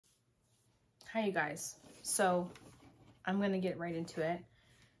Hi you guys. So I'm gonna get right into it.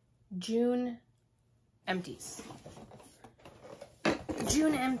 June empties.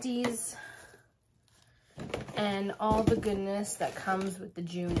 June empties and all the goodness that comes with the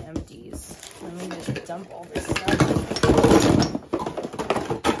June empties. Let me just dump all this stuff.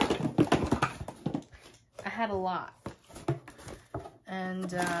 I had a lot.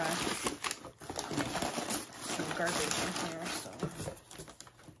 And some garbage in here, so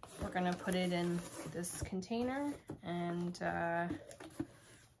we're gonna put it in this container and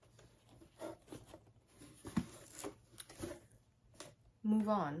move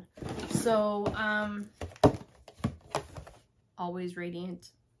on. So always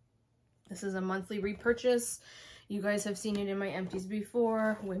radiant. This is a monthly repurchase. You guys have seen it in my empties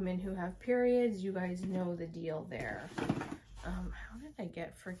before. Women who have periods, you guys know the deal there. How did I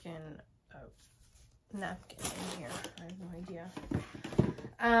get freaking a napkin in here? I have no idea.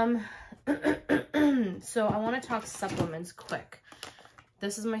 So I want to talk supplements quick.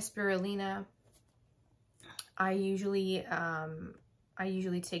 This is my spirulina. I usually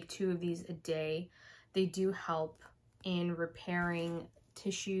take 2 of these a day. They do help in repairing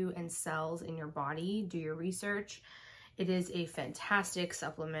tissue and cells in your body. Do your research. It is a fantastic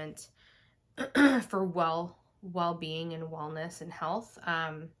supplement for well-being and wellness and health.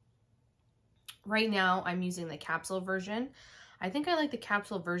 Right now I'm using the capsule version. I think I like the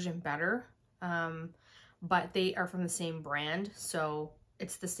capsule version better, but they are from the same brand, so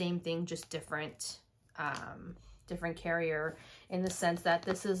it's the same thing, just different different carrier, in the sense that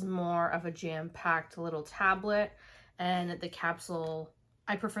this is more of a jam-packed little tablet, and the capsule,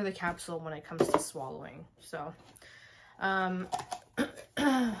 I prefer the capsule when it comes to swallowing. So I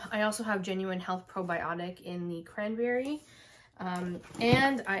also have Genuine Health Probiotic in the cranberry,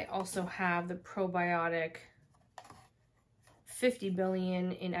 and I also have the probiotic 50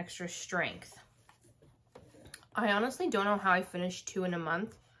 billion in extra strength. I honestly don't know how I finished 2 in a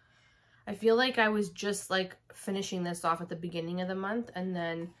month. I feel like I was just like finishing this off at the beginning of the month, and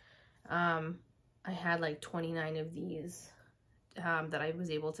then I had like 29 of these that I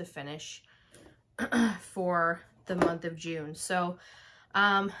was able to finish for the month of June. So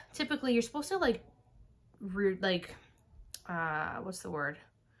typically you're supposed to what's the word?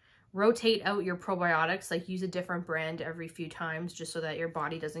 Rotate out your probiotics, like use a different brand every few times, just so that your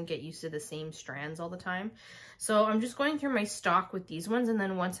body doesn't get used to the same strands all the time. So I'm just going through my stock with these ones, and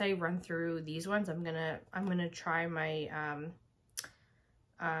then once I run through these ones, I'm gonna try my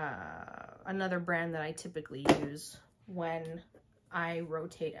another brand that I typically use when I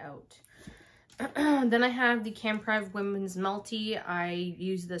rotate out. Then I have the Camprev Women's Multi. I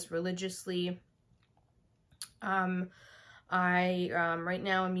use this religiously. Right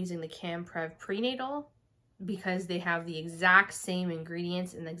now I'm using the Camprev Prenatal because they have the exact same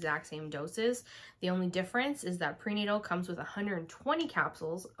ingredients and the exact same doses. The only difference is that Prenatal comes with 120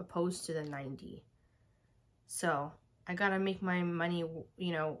 capsules opposed to the 90. So I gotta make my money,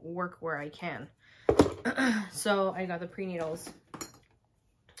 you know, work where I can. So I got the Prenatals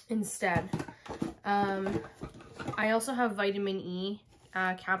instead. I also have vitamin E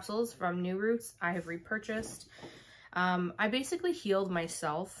capsules from New Roots. I have repurchased. I basically healed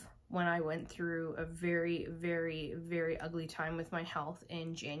myself when I went through a very, very, very ugly time with my health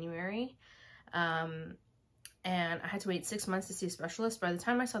in January. And I had to wait 6 months to see a specialist. By the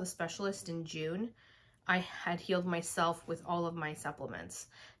time I saw the specialist in June, I had healed myself with all of my supplements.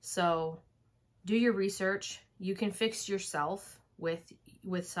 So do your research. You can fix yourself with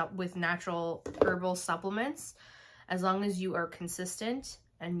natural herbal supplements, as long as you are consistent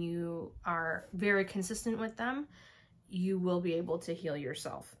and you are very consistent with them. You will be able to heal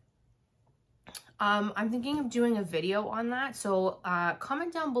yourself. I'm thinking of doing a video on that, so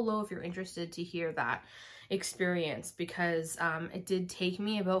comment down below if you're interested to hear that experience, because it did take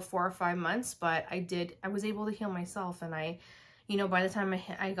me about 4 or 5 months, but I was able to heal myself. And you know, by the time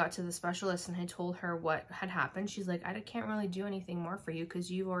I got to the specialist and I told her what had happened, she's like, I can't really do anything more for you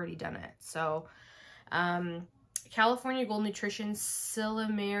because you've already done it. So California Gold Nutrition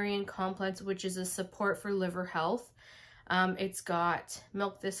Silymarin Complex, which is a support for liver health. It's got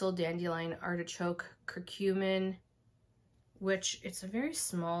milk thistle, dandelion, artichoke, curcumin, which it's a very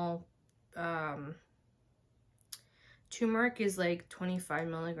small, turmeric is like 25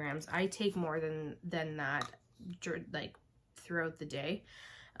 milligrams. I take more than that, like throughout the day.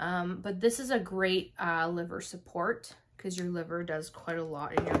 But this is a great liver support, because your liver does quite a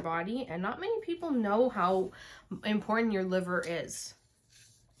lot in your body, and not many people know how important your liver is.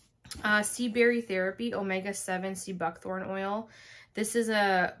 Sea berry therapy, omega-7 sea buckthorn oil. This is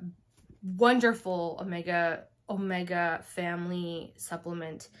a wonderful omega family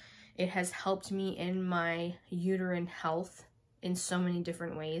supplement. It has helped me in my uterine health in so many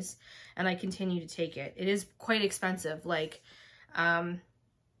different ways, and I continue to take it. It is quite expensive, like a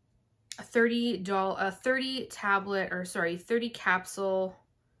 30 capsule,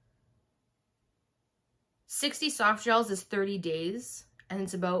 60 soft gels is 30 days, and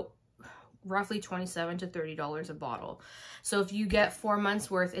it's about roughly $27 to $30 a bottle. So if you get 4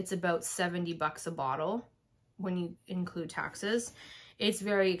 months worth, it's about $70 a bottle when you include taxes. It's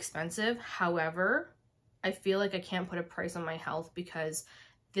very expensive. However, I feel like I can't put a price on my health because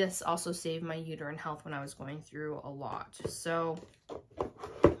this also saved my uterine health when I was going through a lot. So,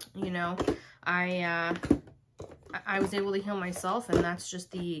 you know, I was able to heal myself, and that's just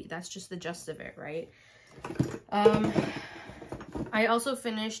the gist of it, right? I also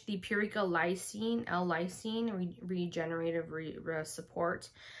finished the Purica L-Lysine Regenerative Support.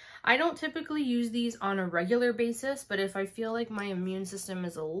 I don't typically use these on a regular basis, but if I feel like my immune system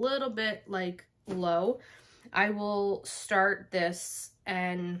is a little bit like low, I will start this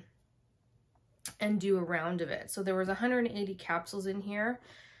and do a round of it. So there was 180 capsules in here.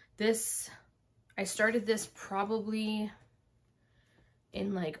 I started this probably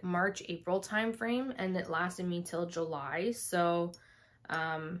in like March, April timeframe, and it lasted me till July. So,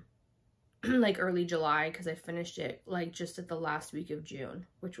 like early July, because I finished it like just at the last week of June,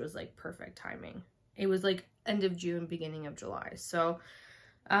 which was like perfect timing. It was like end of June, beginning of July. So,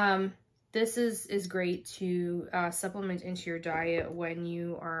 this is great to supplement into your diet when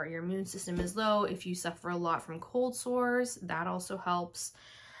your immune system is low. If you suffer a lot from cold sores, that also helps.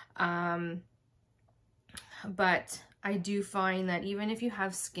 But I do find that even if you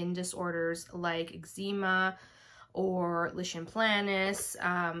have skin disorders like eczema or lichen planus,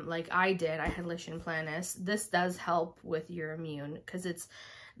 like I had lichen planus, this does help with your immune, because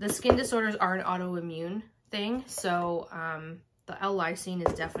the skin disorders are an autoimmune thing. So the L-Lysine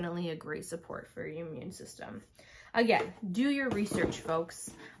is definitely a great support for your immune system. Again, do your research, folks.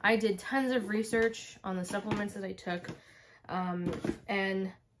 I did tons of research on the supplements that I took,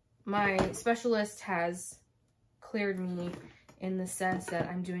 and my specialist has cleared me in the sense that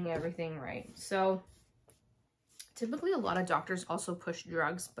I'm doing everything right. So typically a lot of doctors also push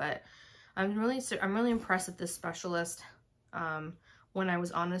drugs, but I'm really impressed with this specialist. When I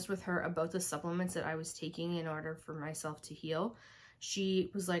was honest with her about the supplements that I was taking in order for myself to heal, she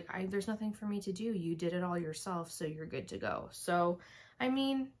was like, there's nothing for me to do. You did it all yourself, so you're good to go. So, I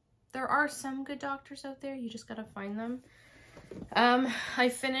mean, there are some good doctors out there. You just got to find them. I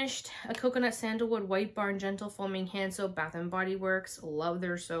finished a Coconut Sandalwood White Barn Gentle Foaming Hand Soap, Bath & Body Works. Love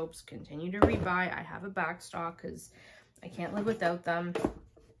their soaps. Continue to rebuy. I have a back stock because I can't live without them.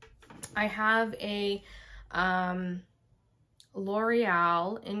 I have a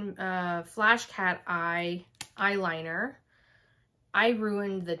L'Oreal in Flash Cat Eye eyeliner. I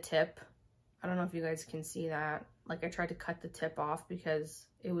ruined the tip. I don't know if you guys can see that. Like, I tried to cut the tip off because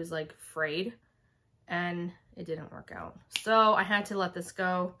it was like frayed, and it didn't work out. So I had to let this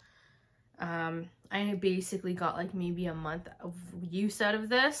go. I basically got like maybe a month of use out of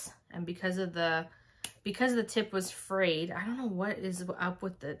this, and because the tip was frayed, I don't know what is up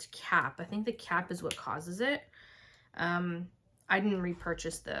with the cap. I think the cap is what causes it. I didn't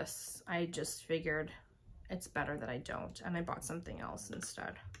repurchase this. I just figured it's better that I don't, and I bought something else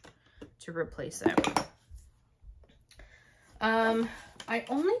instead to replace it. I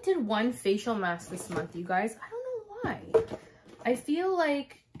only did one facial mask this month, you guys. I don't know why. I feel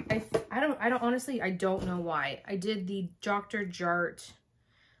like I don't know why. I did the Dr. Jart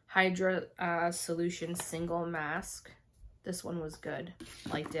Hydra Solution Single Mask. This one was good.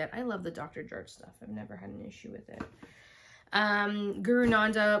 Liked it. I love the Dr. Jart stuff. I've never had an issue with it. Guru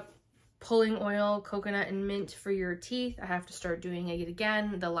Nanda Pulling Oil, Coconut and Mint for your teeth. I have to start doing it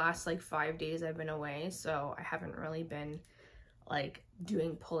again. The last like 5 days I've been away, so I haven't really been like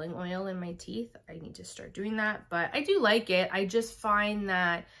doing pulling oil in my teeth. I need to start doing that, but I do like it. I just find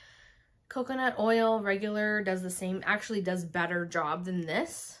that coconut oil regular does the same, actually does better job than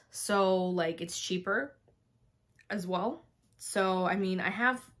this. So like it's cheaper as well. So I mean, I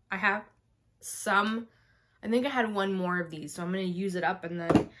have some, I think I had one more of these, so I'm going to use it up, and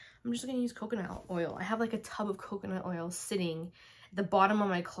then I'm just going to use coconut oil. I have like a tub of coconut oil sitting at the bottom of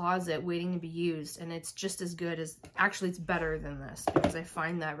my closet waiting to be used, and it's just as good as, actually it's better than this, because I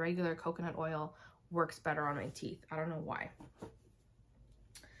find that regular coconut oil works better on my teeth. I don't know why.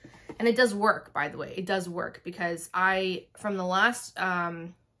 And it does work, by the way. It does work, because from the last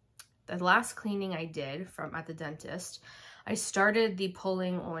cleaning I did at the dentist, I started the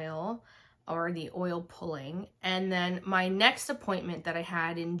pulling oil, or the oil pulling, and then my next appointment that I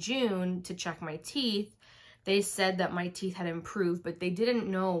had in June to check my teeth, They said that my teeth had improved, but they didn't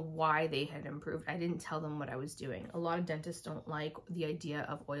know why they had improved. I didn't tell them what I was doing. A lot of dentists don't like the idea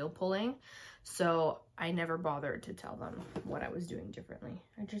of oil pulling, so I never bothered to tell them what I was doing differently.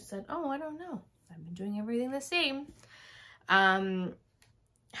 I just said, oh, I don't know. I've been doing everything the same.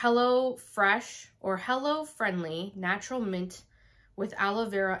 Hello Fresh or Hello Friendly Natural Mint with aloe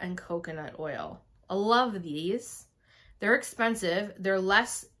vera and coconut oil. I love these. They're expensive. They're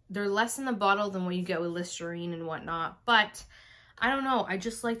less in the bottle than what you get with Listerine and whatnot, but I don't know. I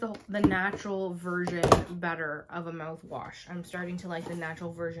just like the natural version better of a mouthwash. I'm starting to like the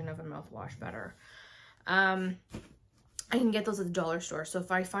natural version of a mouthwash better. I can get those at the dollar store, so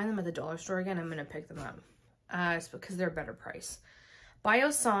if I find them at the dollar store again, I'm going to pick them up. It's because they're a better price.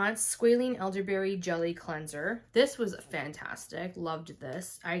 Biossance Squalene Elderberry Jelly Cleanser. This was fantastic. Loved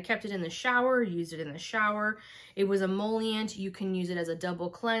this. I kept it in the shower, used it in the shower. It was emollient. You can use it as a double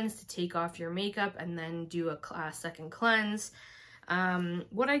cleanse to take off your makeup and then do a second cleanse.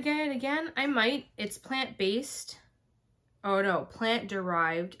 Would I get it again? I might. It's plant-based. Oh no,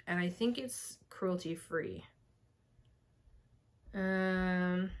 plant-derived, and I think it's cruelty-free.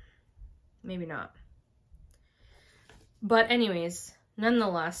 Maybe not. But anyways,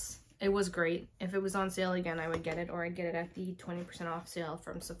 nonetheless, it was great. If it was on sale again, I would get it, or I'd get it at the 20% off sale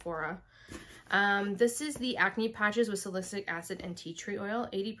from Sephora. This is the acne patches with salicylic acid and tea tree oil,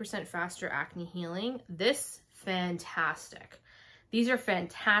 80% faster acne healing. This, fantastic. These are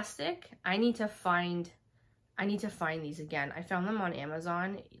fantastic. I need to find these again. I found them on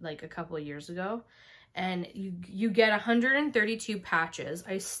Amazon like a couple of years ago, and you get 132 patches.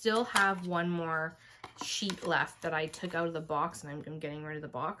 I still have one more sheet left that I took out of the box, and I'm getting rid of the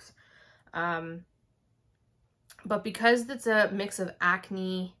box. But because it's a mix of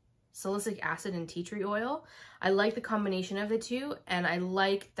acne, salicylic acid, and tea tree oil, I like the combination of the two, and I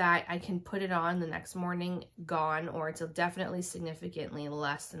like that I can put it on the next morning gone, or it's definitely significantly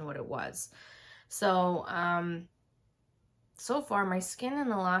less than what it was. So so far my skin in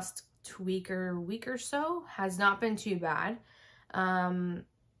the last week or so has not been too bad. I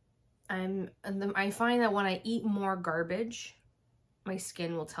find that when I eat more garbage, my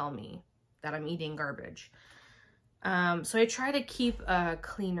skin will tell me that I'm eating garbage. So I try to keep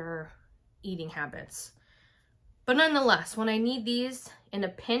cleaner eating habits. But nonetheless, when I need these in a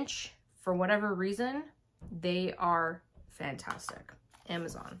pinch, for whatever reason, they are fantastic.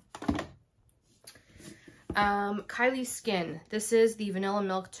 Amazon. Kylie Skin. This is the Vanilla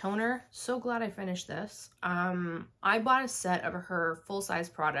Milk Toner. So glad I finished this. I bought a set of her full-size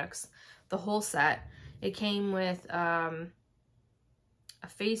products, the whole set. It came with a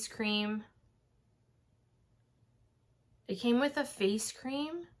face cream. It came with a face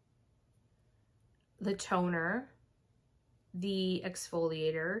cream, the toner, the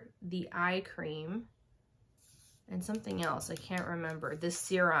exfoliator, the eye cream, and something else. I can't remember. The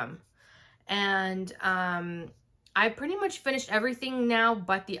serum. And I pretty much finished everything now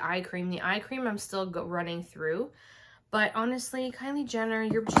but the eye cream. The eye cream I'm still running through. But honestly, Kylie Jenner,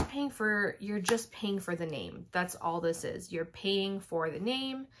 you're just paying for the name. That's all this is. You're paying for the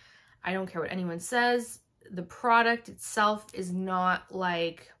name. I don't care what anyone says. The product itself is not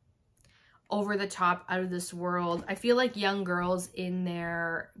like over the top, out of this world. I feel like young girls in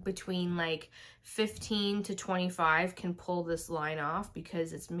there between like 15 to 25 can pull this line off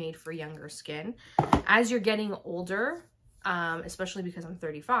because it's made for younger skin. As you're getting older, especially because I'm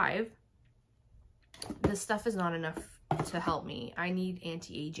 35, this stuff is not enough to help me. I need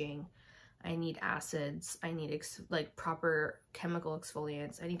anti-aging. I need acids. I need like proper chemical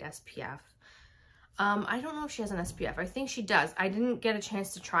exfoliants. I need SPF. I don't know if she has an SPF. I think she does. I didn't get a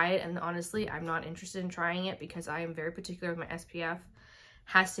chance to try it, and honestly, I'm not interested in trying it because I am very particular with my SPF.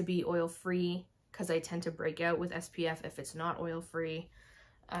 Has to be oil-free because I tend to break out with SPF if it's not oil-free.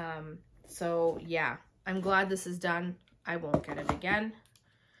 So yeah, I'm glad this is done. I won't get it again.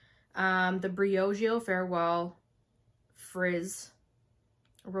 The Briogeo Farewell Frizz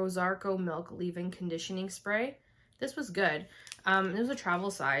Rosarco Milk Leave-In Conditioning Spray. This was good. It was a travel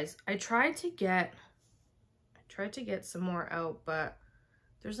size. I tried to get some more out, but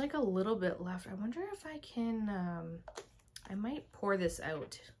there's like a little bit left. I wonder if I can, I might pour this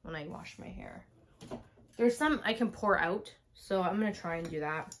out when I wash my hair. There's some I can pour out, so I'm gonna try and do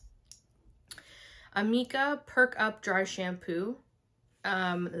that. Amika Perk Up Dry Shampoo.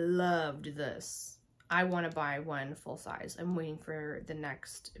 Loved this. I want to buy one full size. I'm waiting for the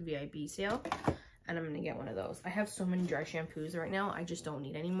next VIB sale, and I'm going to get one of those. I have so many dry shampoos right now, I just don't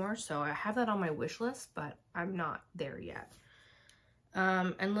need any more. So I have that on my wish list, but I'm not there yet.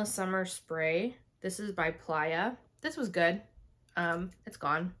 Endless Summer Spray. This is by Playa. This was good. It's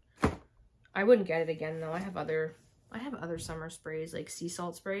gone. I wouldn't get it again though. I have other summer sprays, like sea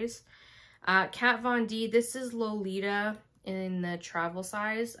salt sprays. Kat Von D, this is Lolita in the travel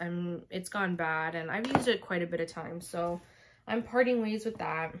size. It's gone bad and I've used it quite a bit of time, so I'm parting ways with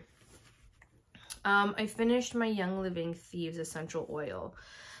that. I finished my Young Living Thieves essential oil.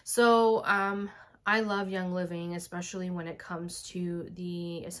 So I love Young Living, especially when it comes to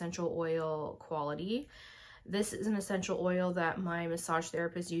the essential oil quality. This is an essential oil that my massage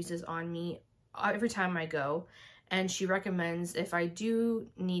therapist uses on me every time I go, and she recommends if I do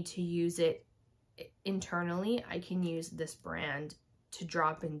need to use it internally, I can use this brand to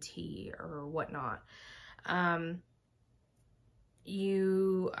drop in tea or whatnot.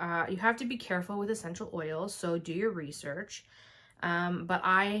 You have to be careful with essential oils, so do your research. But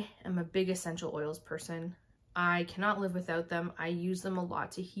I am a big essential oils person. I cannot live without them. I use them a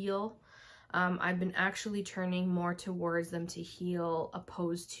lot to heal. I've been actually turning more towards them to heal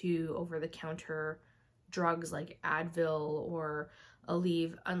opposed to over-the-counter drugs like Advil or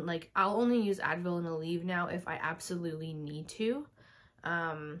Aleve. Like, I'll only use Advil and Aleve now if I absolutely need to.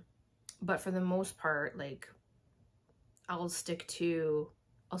 But for the most part, like, I'll stick to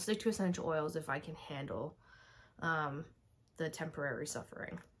essential oils if I can handle the temporary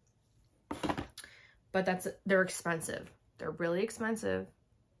suffering. But they're expensive. They're really expensive.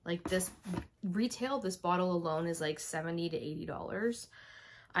 Like, this bottle alone is like $70 to $80.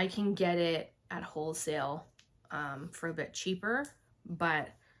 I can get it at wholesale for a bit cheaper, but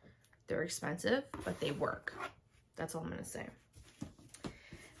they're expensive, but they work. That's all I'm gonna say.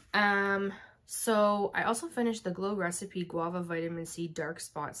 So I also finished the Glow Recipe Guava Vitamin C Dark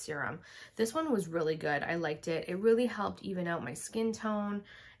Spot Serum. This one was really good. I liked it. It really helped even out my skin tone.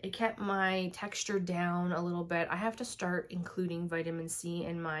 It kept my texture down a little bit. I have to start including vitamin C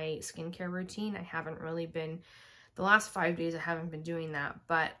in my skincare routine. I haven't really been, the last 5 days I haven't been doing that,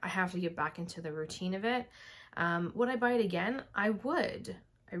 but I have to get back into the routine of it. Would I buy it again? I would.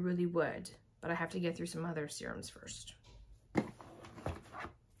 I really would, but I have to get through some other serums first.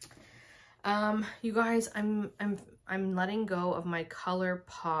 You guys, I'm letting go of my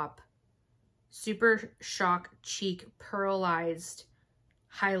ColourPop Super Shock Cheek Pearlized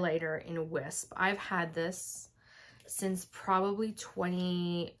highlighter in Wisp. I've had this since probably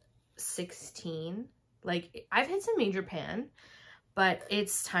 2016. Like, I've hit some major pan, but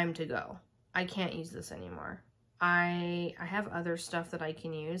it's time to go. I can't use this anymore. I have other stuff that I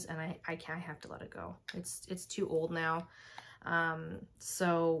can use, and I have to let it go. It's too old now.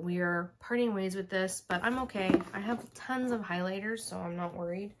 So we are parting ways with this, but I'm okay. I have tons of highlighters, so I'm not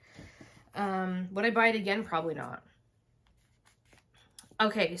worried. Would I buy it again? Probably not.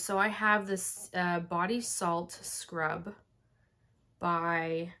 Okay, so I have this Body Salt Scrub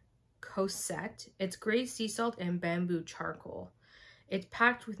by Cosette. It's gray sea salt and bamboo charcoal. It's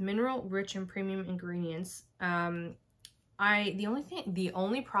packed with mineral rich and premium ingredients. The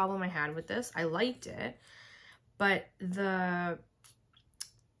only problem I had with this, I liked it, but the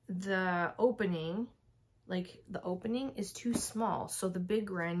opening, like the opening is too small. So the big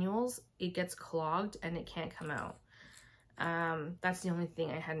granules, it gets clogged and it can't come out. That's the only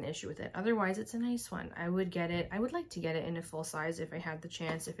thing I had an issue with it. Otherwise, it's a nice one. I would get it. I would like to get it in a full size if I had the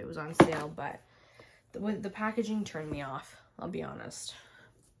chance, if it was on sale, but the packaging turned me off, I'll be honest.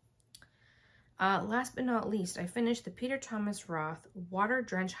 Last but not least, I finished the Peter Thomas Roth Water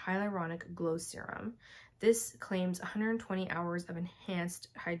Drench Hyaluronic Glow Serum. This claims 120 hours of enhanced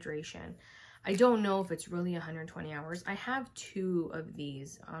hydration. I don't know if it's really 120 hours. I have 2 of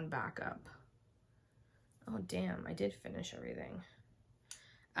these on backup. Oh, damn, I did finish everything.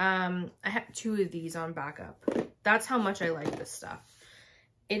 I have 2 of these on backup. That's how much I like this stuff.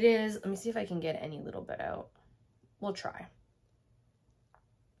 It is, let me see if I can get any little bit out. We'll try.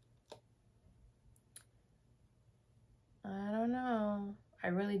 I don't know. I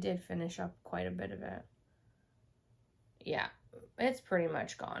really did finish up quite a bit of it. Yeah, it's pretty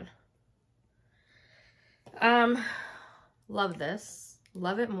much gone. Love this.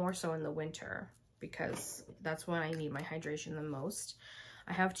 Love it more so in the winter because that's when I need my hydration the most.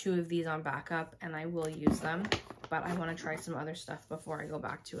 I have 2 of these on backup and I will use them, but I want to try some other stuff before I go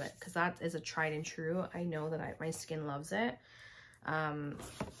back to it because that is a tried and true. I know that my skin loves it.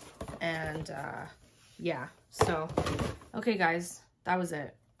 Yeah, so okay guys, that was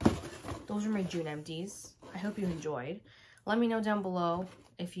it. Those are my June empties. I hope you enjoyed. Let me know down below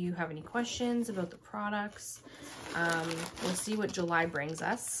if you have any questions about the products. We'll see what July brings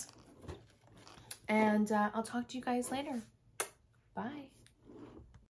us. And I'll talk to you guys later. Bye.